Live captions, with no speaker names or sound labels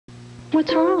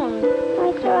What's wrong?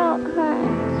 My throat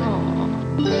hurts.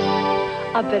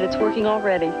 Oh. I bet it's working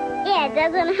already. Yeah, it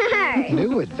doesn't hurt.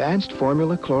 New advanced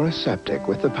formula Chloraseptic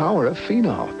with the power of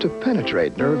phenol to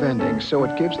penetrate nerve endings so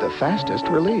it gives the fastest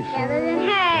relief. It doesn't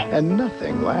hurt. And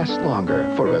nothing lasts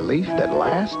longer for relief that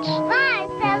lasts Mom,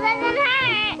 it doesn't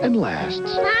hurt. and lasts.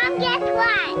 Mom, guess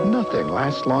what? Nothing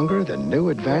lasts longer than new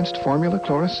advanced formula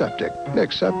Chloraseptic,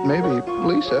 except maybe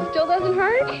Lisa. Still doesn't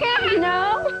hurt?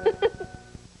 No?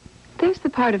 There's the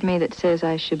part of me that says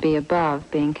I should be above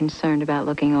being concerned about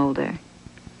looking older.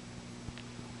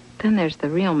 Then there's the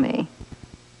real me.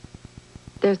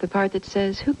 There's the part that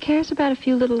says, who cares about a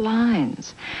few little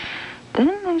lines? Then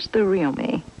there's the real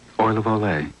me. Oil of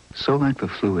Olay. So like the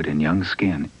fluid in young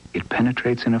skin, it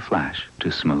penetrates in a flash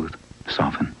to smooth,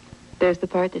 soften. There's the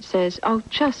part that says, oh,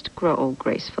 just grow old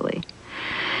gracefully.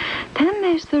 Then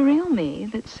there's the real me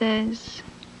that says,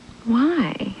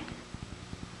 why?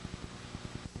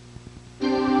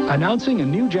 Announcing a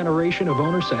new generation of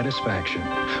owner satisfaction.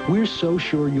 We're so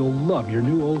sure you'll love your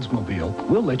new Oldsmobile,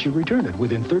 we'll let you return it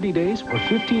within 30 days or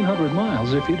 1,500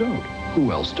 miles if you don't.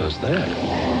 Who else does that?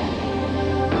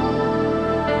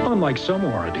 Unlike some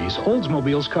warranties,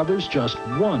 Oldsmobiles covers just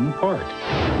one part.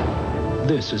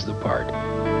 This is the part.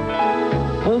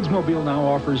 Oldsmobile now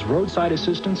offers roadside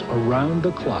assistance around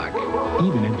the clock,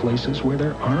 even in places where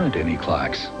there aren't any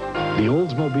clocks. The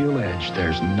Oldsmobile Edge,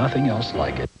 there's nothing else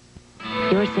like it.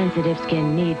 Your sensitive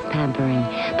skin needs pampering,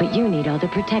 but you need all the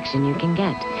protection you can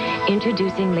get.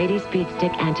 Introducing Lady Speed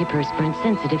Stick Antiperspirant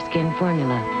Sensitive Skin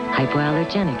Formula.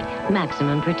 Hypoallergenic,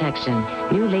 maximum protection.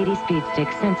 New Lady Speed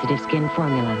Stick Sensitive Skin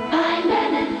Formula.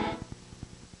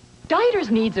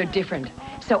 Dieters' needs are different,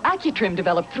 so Accutrim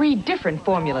developed 3 different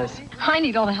formulas. I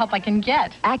need all the help I can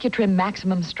get. Accutrim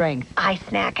Maximum Strength. I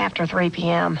snack after 3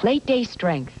 p.m. Late Day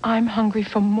Strength. I'm hungry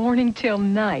from morning till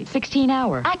night.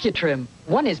 16-hour. Accutrim.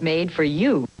 One is made for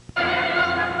you.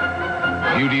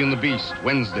 Beauty and the Beast,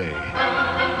 Wednesday.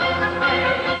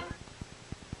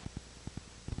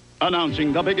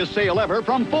 Announcing the biggest sale ever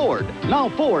from Ford. Now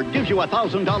Ford gives you a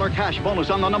 $1,000 cash bonus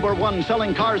on the #1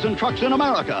 selling cars and trucks in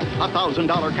America. A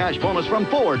 $1,000 cash bonus from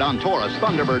Ford on Taurus,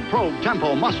 Thunderbird, Probe,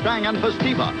 Tempo, Mustang, and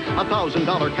Festiva. A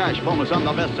 $1,000 cash bonus on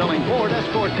the best-selling Ford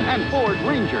Escort and Ford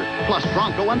Ranger, plus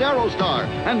Bronco and Aerostar.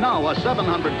 And now a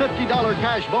 $750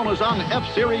 cash bonus on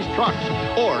F-Series trucks.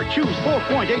 Or choose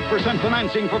 4.8%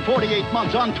 financing for 48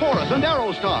 months on Taurus and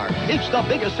Aerostar. It's the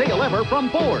biggest sale ever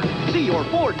from Ford. See your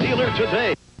Ford dealer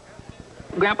today.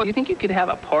 Grandpa, you think you could have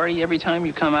a party every time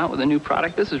you come out with a new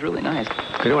product? This is really nice.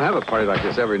 We don't have a party like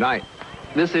this every night.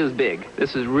 This is big.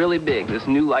 This is really big, this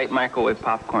new light microwave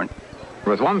popcorn.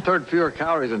 With 1/3 fewer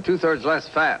calories and 2/3 less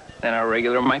fat. Than our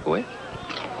regular microwave.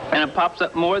 And it pops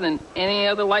up more than any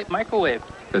other light microwave.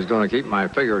 It's going to keep my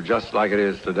figure just like it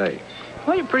is today.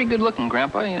 Well, you're pretty good looking,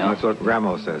 Grandpa, you know. That's what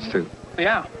Grandma says, too.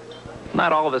 Yeah.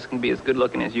 Not all of us can be as good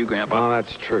looking as you, Grandpa. Oh,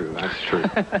 that's true. That's true.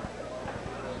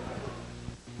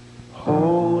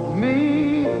 Hold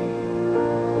me,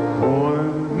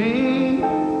 warm me,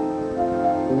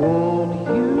 won't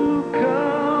you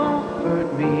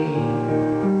comfort me?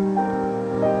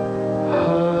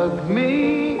 Hug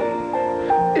me,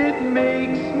 it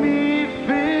makes me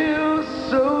feel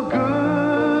so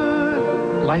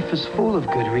good. Life is full of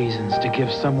good reasons to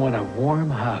give someone a warm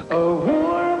hug. A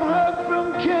warm hug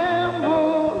from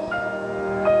Campbell's.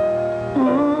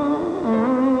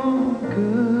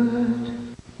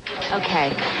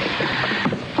 Okay.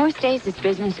 Most days this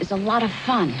business is a lot of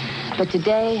fun, but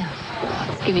today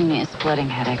it's giving me a splitting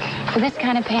headache. For this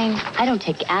kind of pain, I don't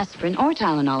take aspirin or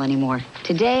Tylenol anymore.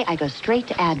 Today I go straight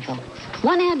to Advil.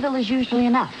 1 Advil is usually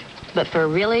enough, but for a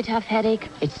really tough headache,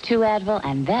 it's 2 Advil,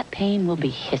 and that pain will be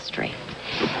history.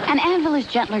 And Advil is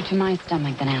gentler to my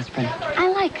stomach than aspirin. I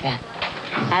like that.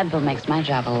 Advil makes my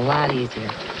job a lot easier.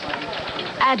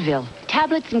 Advil,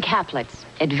 tablets and caplets,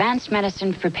 advanced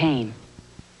medicine for pain.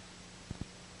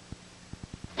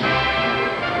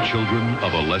 Children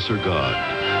of a Lesser God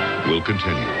will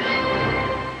continue.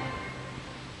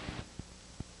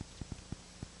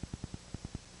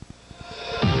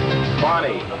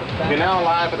 Bonnie, you're now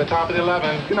live at the top of the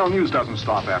 11. You know, news doesn't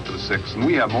stop after the 6, and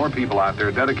we have more people out there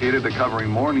dedicated to covering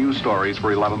more news stories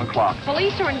for 11 o'clock.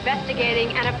 Police are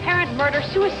investigating an apparent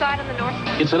murder-suicide on the North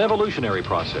Side. It's an evolutionary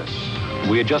process.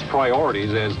 We adjust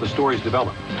priorities as the stories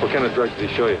develop. What kind of drugs did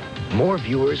he show you? More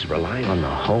viewers rely on the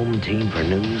home team for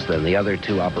news than the other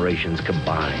 2 operations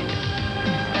combined.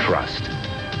 Trust.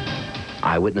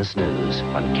 Eyewitness News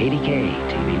on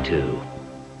KDKA-TV 2.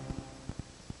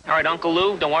 All right, Uncle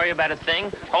Lou, don't worry about a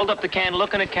thing. Hold up the can,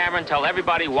 look in the camera, and tell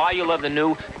everybody why you love the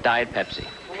new Diet Pepsi.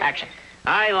 Action.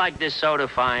 I like this soda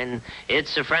fine.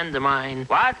 It's a friend of mine.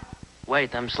 What?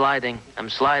 Wait, I'm sliding. I'm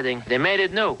sliding. They made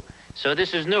it new. So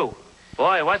this is new.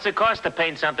 Boy, what's it cost to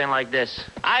paint something like this?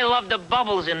 I love the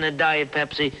bubbles in the Diet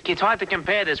Pepsi. It's hard to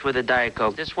compare this with a Diet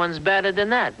Coke. This one's better than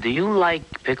that. Do you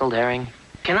like pickled herring?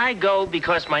 Can I go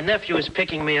because my nephew is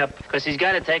picking me up because he's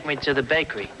got to take me to the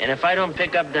bakery. And if I don't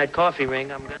pick up that coffee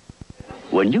ring, I'm going to...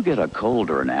 When you get a cold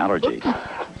or an allergy,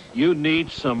 You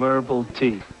need some herbal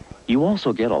tea. you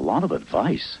also get a lot of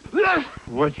advice.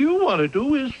 What you want to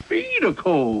do is feed a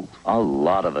cold. A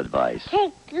lot of advice.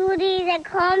 Take duties and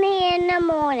call me in the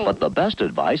morning. But the best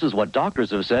advice is what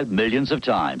doctors have said millions of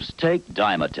times. Take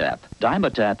Dimetap.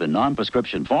 Dimetap in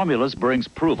non-prescription formulas brings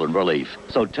proven relief.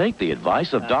 So take the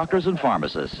advice of doctors and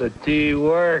pharmacists. The tea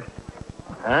worked.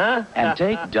 Huh? And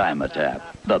take Dimetap.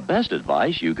 The best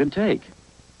advice you can take.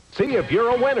 See if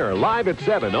you're a winner live at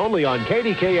 7 only on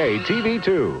KDKA-TV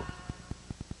 2.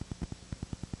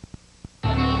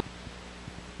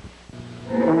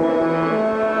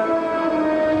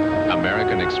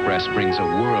 American Express brings a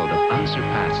world of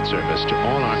unsurpassed service to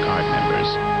all our card members.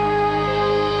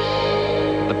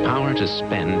 The power to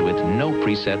spend with no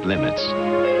preset limits.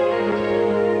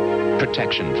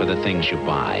 Protection for the things you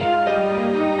buy.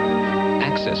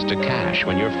 Access to cash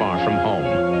when you're far from home.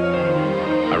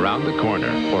 Around the corner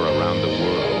or around the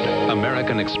world,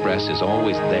 American Express is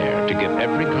always there to give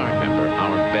every card member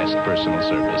our best personal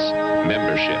service.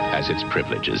 Membership has its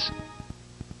privileges.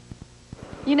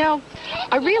 You know,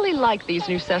 I really like these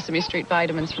new Sesame Street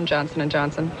vitamins from Johnson &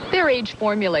 Johnson. They're age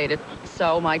formulated,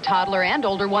 so my toddler and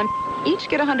older one each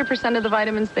get 100% of the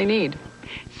vitamins they need.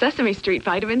 Sesame Street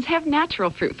vitamins have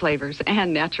natural fruit flavors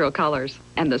and natural colors,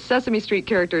 and the Sesame Street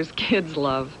characters kids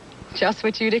love. Just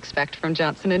what you'd expect from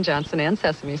Johnson & Johnson and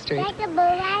Sesame Street.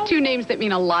 Two names that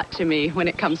mean a lot to me when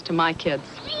it comes to my kids.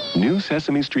 New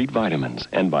Sesame Street vitamins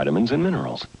and vitamins and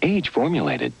minerals, age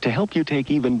formulated to help you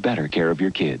take even better care of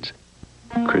your kids.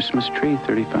 Christmas tree,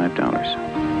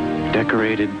 $35.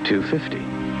 Decorated,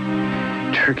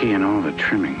 $250. Turkey and all the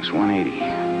trimmings,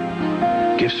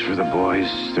 $180. Gifts for the boys,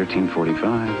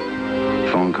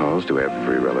 $13.45. Phone calls to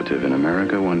every relative in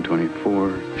America,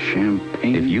 $124.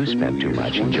 Champagne. If you spend too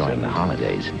much enjoying the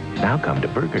holidays, now come to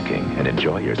Burger King and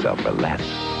enjoy yourself for less.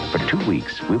 For 2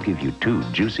 weeks, we'll give you 2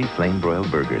 juicy flame-broiled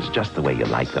burgers just the way you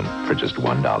like them for just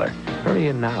 $1. Hurry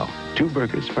in now. 2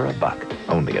 burgers for $1,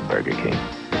 only at Burger King.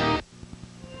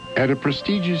 At a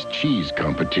prestigious cheese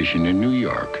competition in New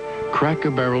York,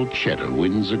 Cracker Barrel Cheddar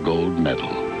wins a gold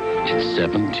medal. It's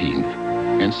 17th.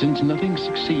 And since nothing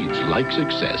succeeds like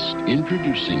success,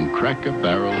 introducing Cracker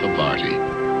Barrel Havarti,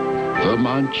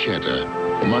 Vermont Cheddar,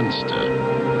 Munster,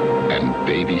 and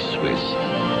Baby Swiss.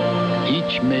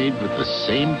 Each made with the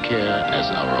same care as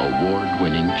our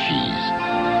award-winning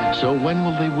cheese. So when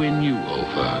will they win you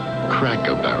over?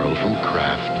 Cracker Barrel from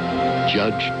Kraft,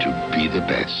 judged to be the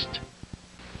best.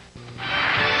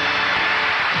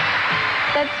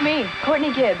 That's me,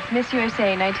 Courtney Gibbs, Miss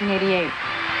USA 1988.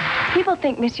 People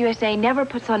think Miss USA never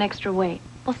puts on extra weight.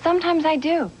 Well, sometimes I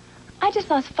do. I just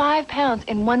lost 5 pounds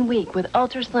in 1 week with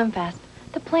Ultra Slim Fast.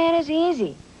 The plan is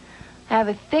easy. I have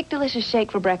a thick, delicious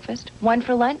shake for breakfast, 1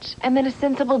 for lunch, and then a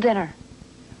sensible dinner.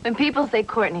 When people say,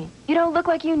 Courtney, you don't look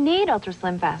like you need Ultra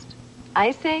Slim Fast,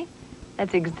 I say,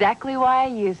 that's exactly why I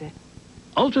use it.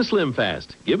 Ultra Slim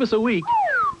Fast. Give us a week.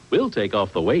 We'll take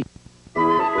off the weight.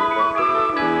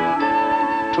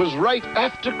 'Twas right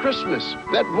after Christmas,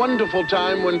 that wonderful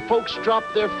time when folks drop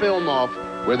their film off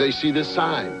where they see the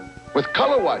sign. With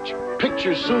Color Watch,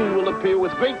 pictures soon will appear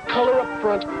with great color up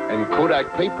front and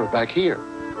Kodak paper back here.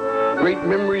 Great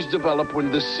memories develop when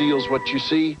this seals what you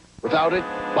see. Without it,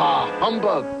 bah,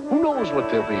 humbug, who knows what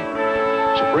there'll be.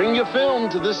 So bring your film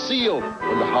to this seal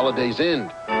when the holidays end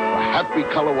for happy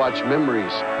Color Watch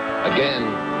memories again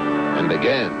and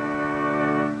again.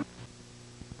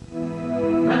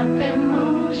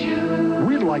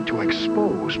 We'd like to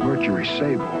expose Mercury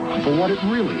Sable for what it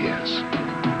really is.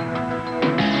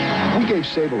 We gave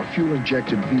Sable a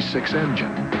fuel-injected V6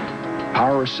 engine,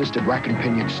 power-assisted rack and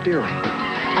pinion steering,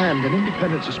 and an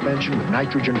independent suspension with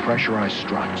nitrogen pressurized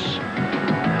struts.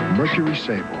 Mercury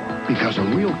Sable, because a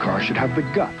real car should have the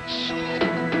guts,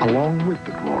 along with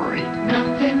the glory.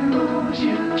 Nothing moves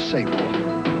you. Sable.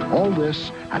 All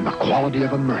this and the quality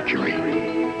of a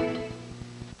Mercury.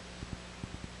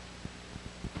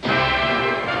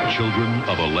 Children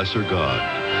of a Lesser God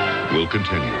will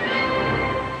continue.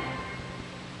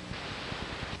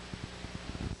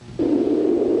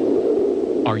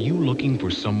 Are you looking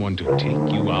for someone to take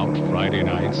you out Friday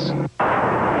nights? Do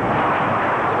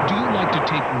you like to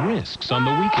take risks on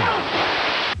the weekend?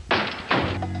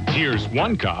 Here's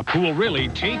one cop who will really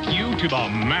take you to the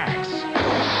max.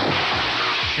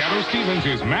 Shadow Stevens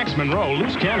is Max Monroe,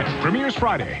 loose cannon. Premieres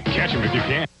Friday. Catch him if you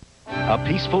can. A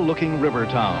peaceful-looking river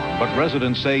town, but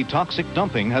residents say toxic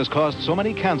dumping has caused so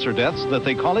many cancer deaths that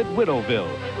they call it Widowville.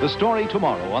 The story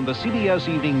tomorrow on the CBS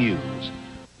Evening News.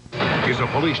 Is a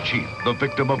police chief the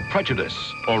victim of prejudice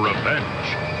or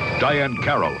revenge? Diane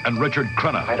Carroll and Richard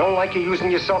Crenna. I don't like you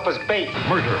using yourself as bait.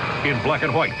 Murder in Black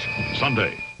and White,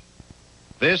 Sunday.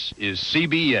 This is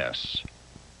CBS.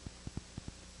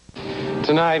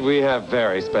 Tonight we have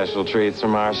very special treats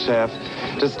from our chef.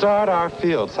 To start our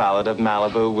field salad of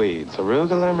Malibu weeds,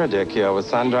 arugula and radicchio with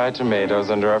sun-dried tomatoes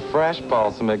under a fresh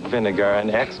balsamic vinegar and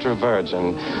extra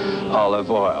virgin olive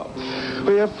oil.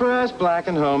 We have fresh black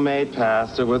and homemade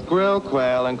pasta with grilled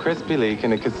quail and crispy leek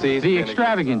in a cassis. The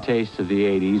extravagant tastes of the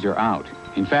 80s are out.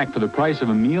 In fact, for the price of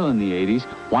a meal in the 80s,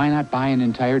 why not buy an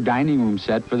entire dining room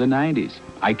set for the 90s?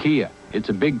 IKEA. It's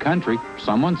a big country.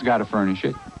 Someone's got to furnish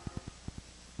it.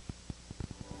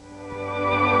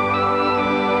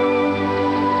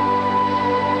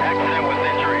 Accident with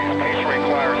injuries. Patient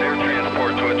requires air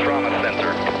transport to a trauma center.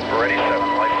 Ready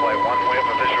 7. Life flight 1. We have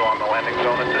a visual on the landing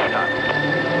zone at this time.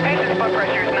 Patient's blood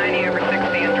pressure is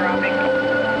 90/60 and dropping.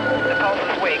 The pulse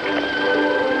is weak.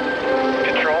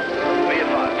 Control, be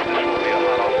advised. This will be a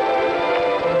hot also.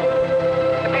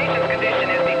 The patient's condition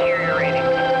is deteriorating.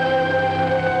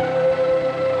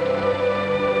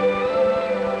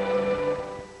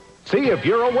 See if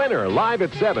you're a winner, live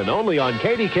at 7, only on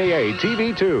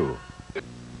KDKA-TV 2.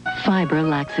 Fiber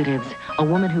laxatives. A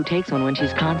woman who takes one when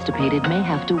she's constipated may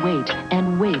have to wait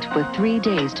and wait for 3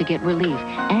 days to get relief,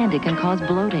 and it can cause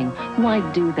bloating. Why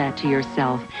do that to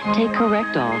yourself? Take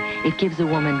Correctol. It gives a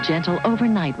woman gentle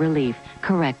overnight relief.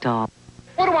 Correctol.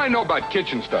 What do I know about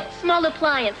kitchen stuff? Small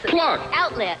appliances. Plug.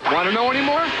 Outlet. Want to know any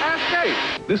more? Ask Dave.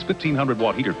 This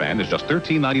 1500-watt heater fan is just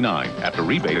 $13.99. After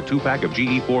rebate, a 2-pack of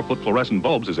GE 4-foot fluorescent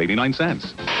bulbs is 89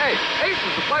 cents. Hey, Ace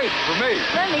is the place for me.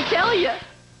 Let me tell you.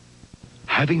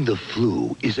 Having the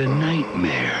flu is a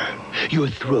nightmare. Your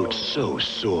throat's so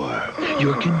sore.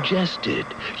 You're congested.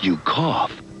 You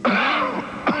cough.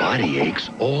 Body aches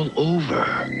all over.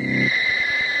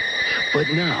 But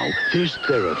now, there's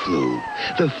Theraflu,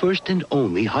 the first and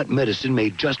only hot medicine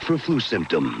made just for flu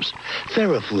symptoms.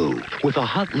 Theraflu, with a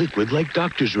hot liquid like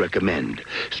doctors recommend.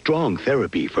 Strong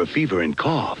therapy for fever and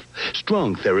cough.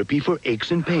 Strong therapy for aches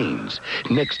and pains.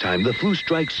 Next time the flu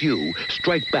strikes you,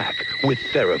 strike back with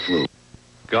Theraflu.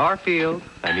 Garfield,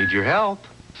 I need your help.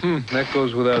 That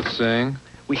goes without saying.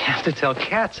 We have to tell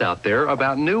cats out there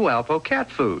about new Alpo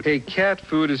cat food. Hey, cat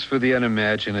food is for the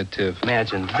unimaginative.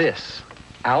 Imagine this.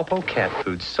 Alpo cat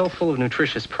food so full of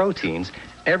nutritious proteins,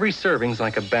 every serving's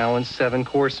like a balanced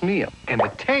 7-course meal. And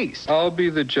the taste. I'll be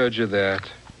the judge of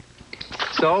that.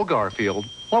 So, Garfield,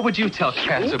 what would you tell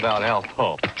cats about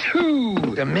Alpo?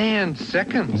 2. Demand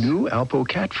seconds. New Alpo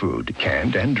cat food,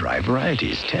 canned and dry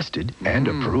varieties, tested and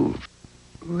approved.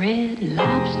 Red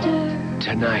Lobster.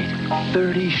 Tonight,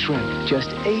 30 shrimp, just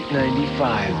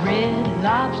 $8.95. Red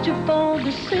Lobster for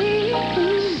the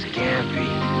seafood. Scampi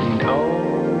and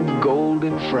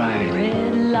golden fried.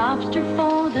 Red Lobster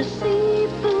for the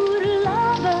seafood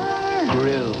lover.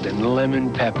 Grilled and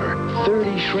lemon pepper.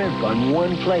 30 shrimp on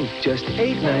one plate, just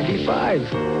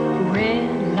 $8.95.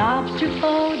 Red Lobster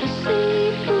for the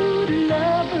seafood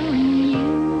lover in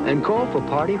you. And call for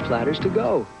party platters to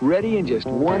go. Ready in just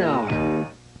 1 hour.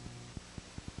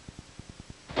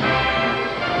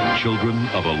 Children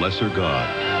of a Lesser God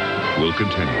will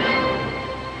continue.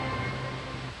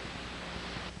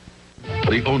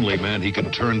 The only man he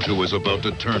can turn to is about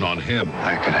to turn on him.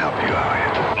 I can help you,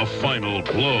 Elliot. A final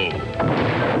blow.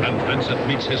 And Vincent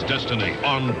meets his destiny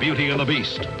on Beauty and the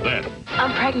Beast. Then,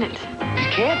 I'm pregnant. He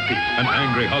can't be. An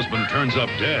angry husband turns up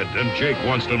dead, and Jake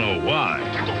wants to know why.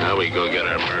 Now we go get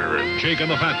our murderer. Jake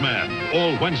and the Fat Man,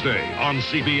 all Wednesday on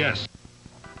CBS.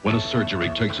 When a surgery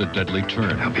takes a deadly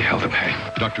turn, I'll be hell to pay.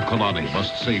 Dr. Kalani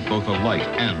must save both a life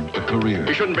and a career.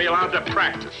 You shouldn't be allowed to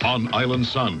practice. On Island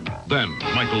Sun, then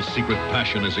Michael's secret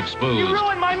passion is exposed. You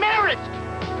ruined my marriage!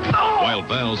 Oh! While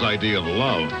Val's idea of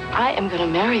love I am gonna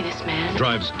marry this man.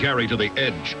 drives Gary to the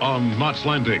edge on Knots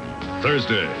Landing,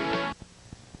 Thursday.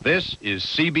 This is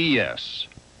CBS.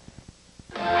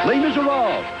 Les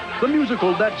Miserables, the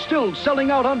musical that's still selling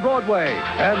out on Broadway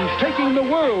and taking the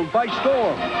world by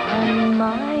storm. On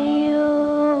my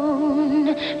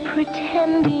own,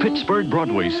 pretending. The Pittsburgh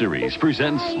Broadway series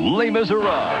presents Les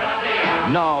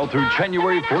Miserables. Now through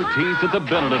January 14th at the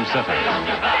Benedum Center.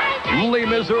 Les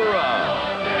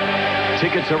Miserables.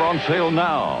 Tickets are on sale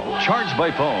now. Charged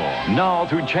by phone. Now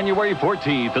through January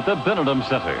 14th at the Benedum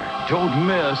Center. Don't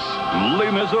miss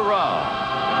Les Miserables.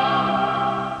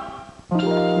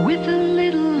 With a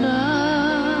little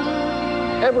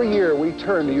love. Every year we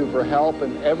turn to you for help,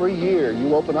 and every year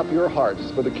you open up your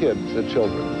hearts for the kids at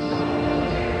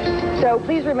Children's. So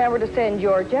please remember to send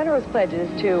your generous pledges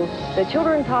to the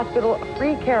Children's Hospital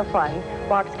Free Care Fund,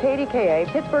 Box KDKA,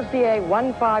 Pittsburgh, PA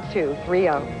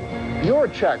 15230. Your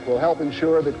check will help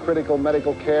ensure that critical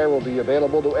medical care will be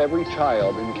available to every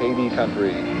child in KD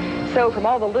country. So from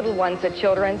all the little ones at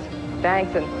Children's,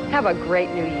 thanks and have a great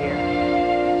new year.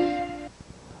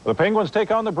 The Penguins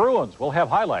take on the Bruins. We'll have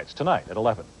highlights tonight at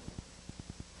 11.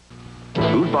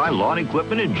 Who'd buy lawn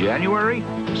equipment in January?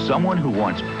 Someone who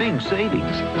wants big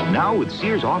savings. Now with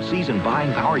Sears off-season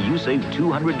buying power, you save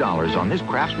 $200 on this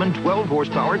Craftsman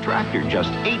 12-horsepower tractor,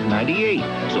 just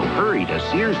 $898. So hurry to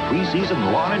Sears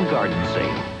preseason lawn and garden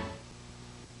sale.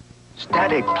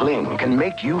 Static cling can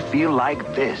make you feel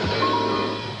like this.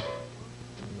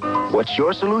 What's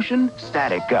your solution?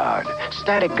 Static Guard.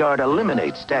 Static Guard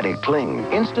eliminates static cling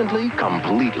instantly,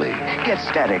 completely. Get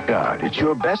Static Guard. It's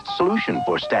your best solution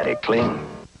for static cling.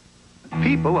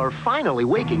 People are finally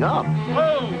waking up.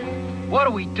 Whoa! What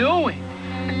are we doing?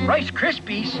 Rice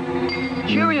Krispies?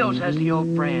 Cheerios has the oat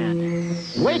brand.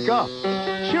 Wake up!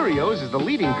 Cheerios is the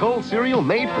leading cold cereal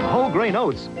made from whole grain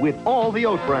oats with all the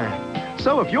oat bran.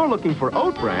 So if you're looking for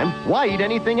oat bran, why eat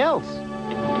anything else?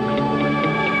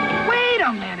 Wait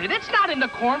a minute, it's not in the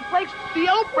cornflakes. The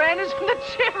oat bran is in the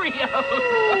Cheerios.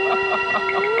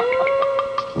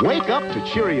 Wake up to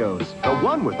Cheerios, the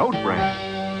one with oat bran.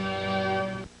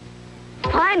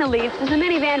 Finally, there's a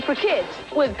minivan for kids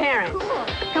with parents.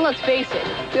 And let's face it,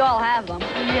 we all have them.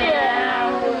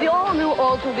 Yeah. The all-new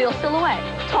Oldsmobile Silhouette.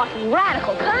 Talking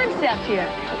radical concept here.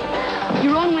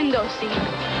 Your own window seat,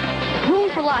 room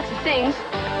for lots of things,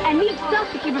 and neat stuff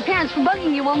to keep your parents from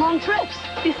bugging you on long trips.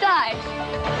 Besides,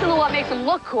 Silhouette makes them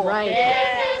look cool. Right.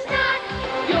 This is not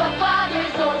your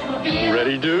father's Oldsmobile.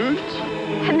 Ready, dudes?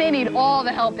 And they need all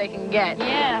the help they can get.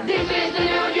 Yeah. This is the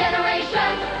new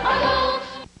generation of Olds.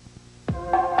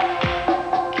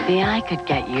 See, I could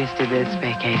get used to this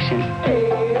vacation.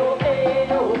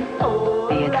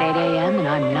 See, it's 8 a.m. and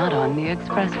I'm not on the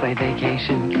expressway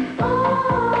vacation. The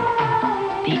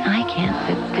I can't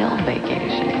sit still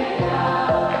vacation.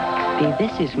 See,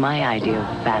 this is my idea of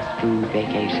fast food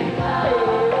vacation.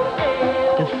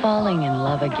 The falling in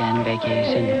love again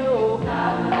vacation.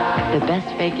 The best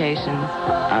vacations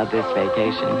are this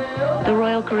vacation. The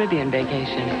Royal Caribbean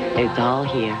vacation. It's all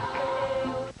here.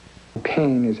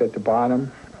 Pain is at the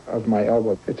bottom of my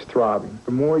elbow. It's throbbing.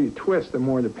 The more you twist, the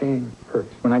more the pain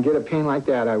hurts. When I get a pain like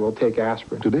that, I will take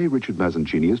aspirin. Today, Richard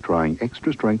Mazzancini is trying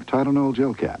extra-strength Tylenol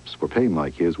gel caps. For pain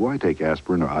like his, why take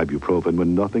aspirin or ibuprofen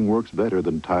when nothing works better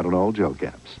than Tylenol gel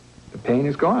caps? The pain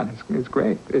is gone. It's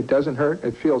great. It doesn't hurt.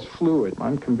 It feels fluid.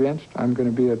 I'm convinced I'm going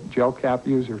to be a gel cap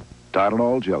user.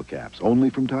 Tylenol gel caps, only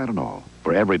from Tylenol.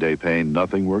 For everyday pain,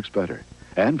 nothing works better.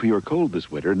 And for your cold this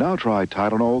winter, now try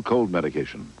Tylenol cold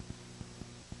medication.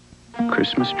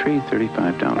 Christmas tree,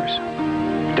 $35.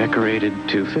 Decorated,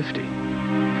 $250.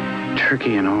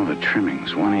 Turkey and all the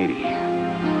trimmings,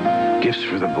 $180. Gifts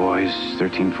for the boys,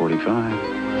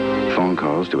 $13.45. Phone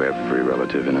calls to every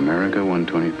relative in America,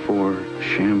 $124.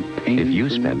 Champagne. If you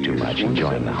spend too much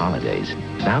enjoying the holidays,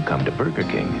 now come to Burger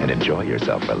King and enjoy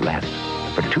yourself for less.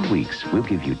 For 2 weeks, we'll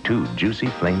give you 2 juicy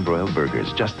flame-broiled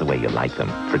burgers just the way you like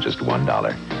them for just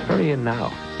 $1. Hurry in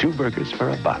now. 2 burgers for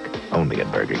 $1, only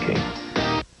at Burger King.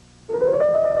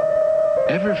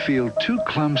 Ever feel too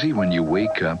clumsy when you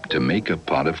wake up to make a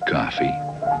pot of coffee?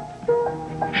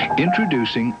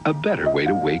 Introducing a better way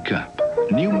to wake up.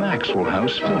 New Maxwell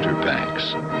House filter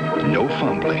packs. No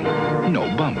fumbling, no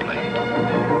bumbling.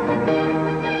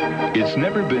 It's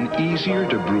never been easier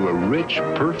to brew a rich,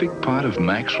 perfect pot of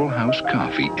Maxwell House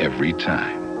coffee every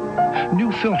time.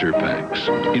 New filter packs,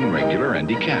 in regular and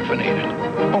decaffeinated.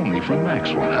 Only from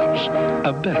Maxwell House.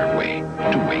 A better way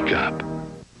to wake up.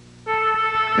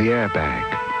 The airbag.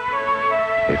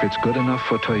 If it's good enough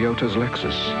for Toyota's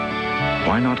Lexus,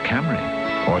 why not Camry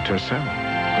or Tercel?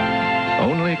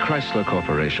 Only Chrysler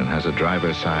Corporation has a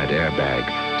driver's side airbag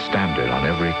standard on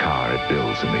every car it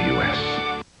builds in the U.S.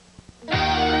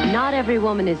 Not every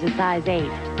woman is a size 8.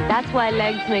 That's why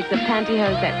Legs makes a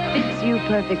pantyhose that fits you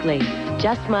perfectly.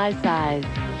 Just my size.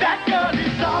 That girl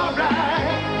is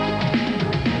alright.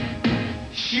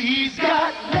 She's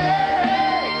got legs.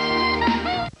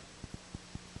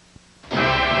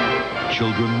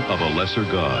 Children of a Lesser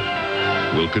God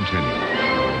will continue.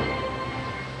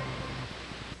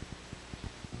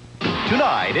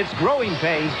 Tonight, it's Growing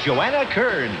Pains' Joanna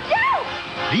Kern,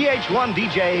 VH1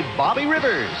 DJ Bobby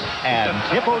Rivers, and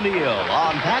Tip O'Neill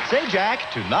on Pat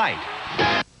Sajak tonight.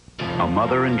 A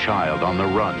mother and child on the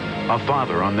run. A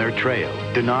father on their trail,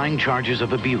 denying charges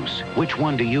of abuse. Which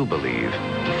one do you believe?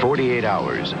 48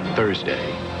 Hours,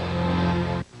 Thursday.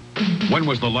 When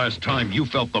was the last time you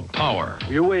felt the power?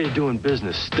 Your way of doing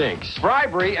business stinks.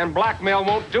 Bribery and blackmail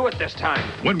won't do it this time.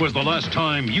 When was the last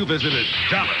time you visited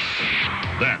Dallas?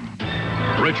 Then,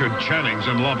 Richard Channing's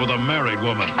in love with a married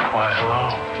woman. Why,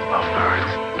 hello,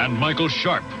 lovebird. And Michael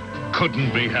Sharp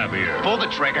couldn't be happier. Pull the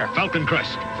trigger. Falcon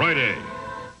Crest, Friday.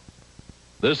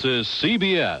 This is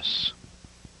CBS.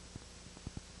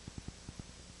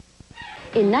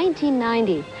 In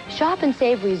 1990, Shop and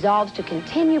Save resolves to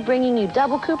continue bringing you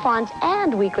double coupons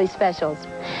and weekly specials.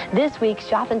 This week,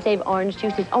 Shop and Save orange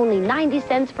juice is only 90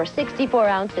 cents for 64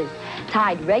 ounces.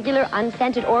 Tide regular,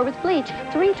 unscented, or with bleach,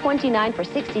 $3.29 for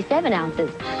 67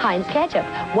 ounces. Heinz ketchup,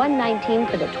 $1.19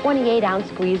 for the 28-ounce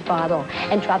squeeze bottle.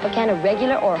 And Tropicana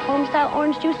regular or home-style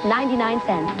orange juice, 99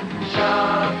 cents.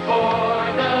 Shop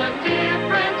for the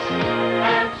difference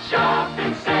and Shop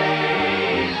and Save.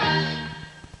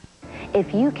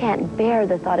 If you can't bear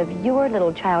the thought of your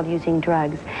little child using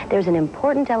drugs, there's an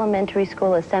important elementary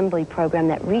school assembly program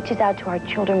that reaches out to our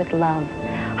children with love.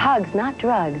 Hugs, Not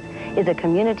Drugs is a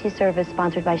community service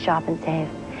sponsored by Shop and Save.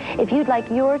 If you'd like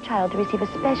your child to receive a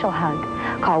special hug,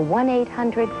 call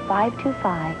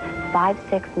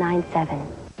 1-800-525-5697.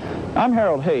 I'm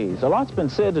Harold Hayes. A lot's been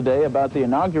said today about the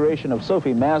inauguration of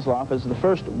Sophie Masloff as the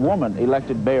first woman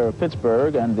elected mayor of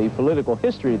Pittsburgh and the political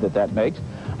history that makes.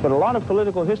 But a lot of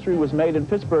political history was made in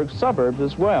Pittsburgh's suburbs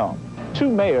as well. Two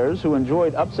mayors who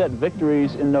enjoyed upset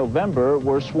victories in November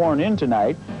were sworn in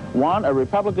tonight. One, a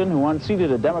Republican who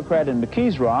unseated a Democrat in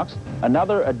McKees Rocks.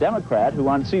 Another, a Democrat who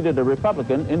unseated a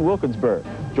Republican in Wilkinsburg.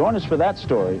 Join us for that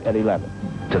story at 11.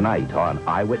 Tonight on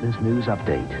Eyewitness News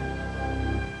Update.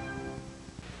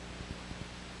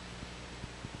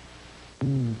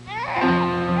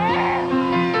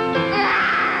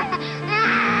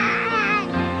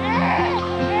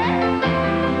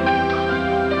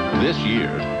 This year,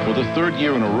 for the third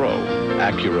year in a row,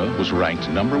 Acura was ranked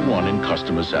 #1 in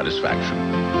customer satisfaction.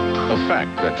 A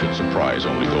fact that should surprise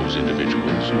only those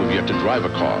individuals who have yet to drive a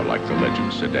car like the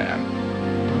Legend sedan.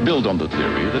 Build on the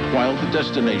theory that while the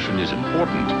destination is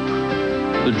important,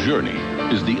 the journey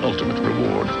is the ultimate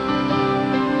reward.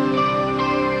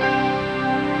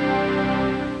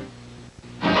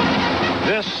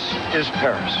 This is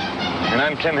Paris, and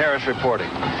I'm Tim Harris reporting.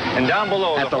 And down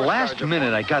below... At the last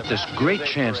minute, I got this great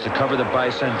chance to cover the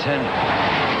bicentennial.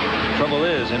 Trouble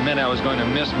is, it meant I was going to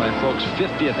miss my folks'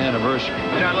 50th anniversary.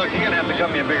 Now, look, you're going to have to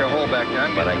cut me a bigger hole back there.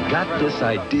 But I got this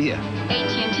idea.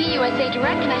 AT&T USA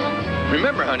Direct, can I help you?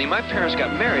 Remember, honey, my parents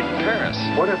got married in Paris.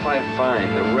 What if I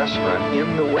find the restaurant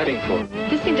in the wedding photo?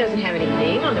 This thing doesn't have any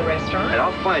name on the restaurant. And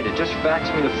I'll find it. Just fax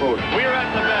me the photo. We're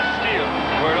at the Bastille,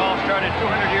 where it all started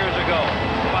 200 years ago.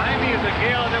 Behind me is a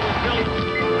gale that was built...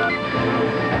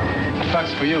 Fax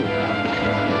for you.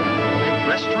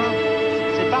 Restaurant?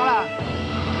 C'est par là.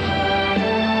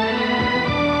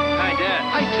 Hi, Dad.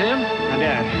 Hi, Tim. Hi,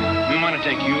 Dad. We want to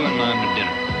take you and Mom to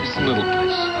dinner. It's a little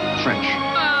place. French.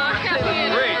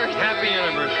 Great. Happy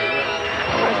anniversary.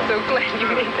 I'm so glad you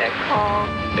made that call.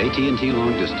 AT&T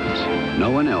Long Distance.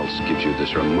 No one else gives you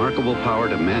this remarkable power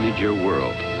to manage your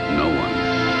world. No one.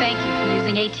 Thank you for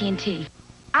using AT&T.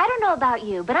 I don't know about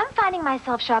you, but I'm finding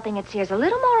myself shopping at Sears a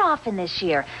little more often this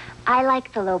year. I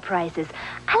like the low prices.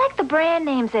 I like the brand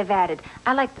names they've added.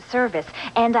 I like the service.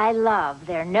 And I love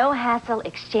their no-hassle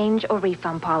exchange or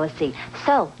refund policy.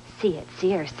 So, see you at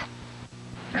Sears.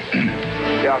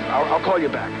 Yeah, I'll call you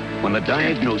back. When the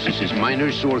diagnosis is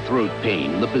minor sore throat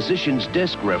pain, the physician's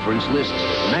desk reference lists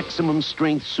maximum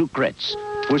strength Sucrets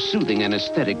for soothing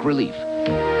anesthetic relief.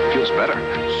 Feels better.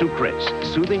 Sucrets,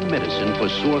 soothing medicine for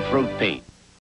sore throat pain.